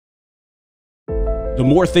The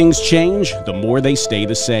more things change, the more they stay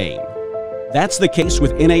the same. That's the case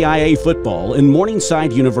with NAIA football and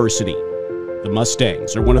Morningside University. The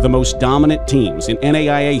Mustangs are one of the most dominant teams in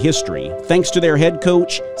NAIA history thanks to their head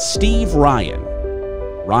coach, Steve Ryan.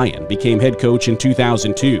 Ryan became head coach in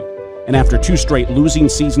 2002, and after 2 straight losing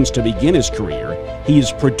seasons to begin his career, he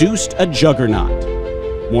has produced a juggernaut.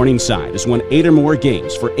 Morningside has won 8 or more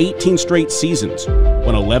games for 18 straight seasons,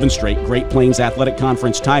 won 11 straight Great Plains Athletic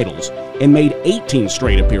Conference titles, and made 18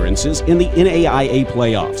 straight appearances in the NAIA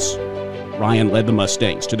playoffs. Ryan led the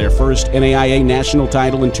Mustangs to their first NAIA national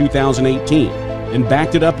title in 2018 and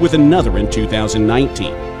backed it up with another in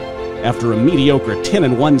 2019. After a mediocre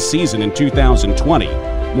 10-1 season in 2020,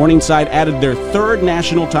 Morningside added their 3rd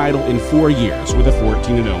national title in 4 years with a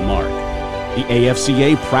 14-0 mark. The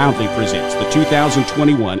AFCA proudly presents the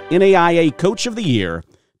 2021 NAIA Coach of the Year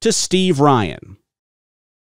to Steve Ryan.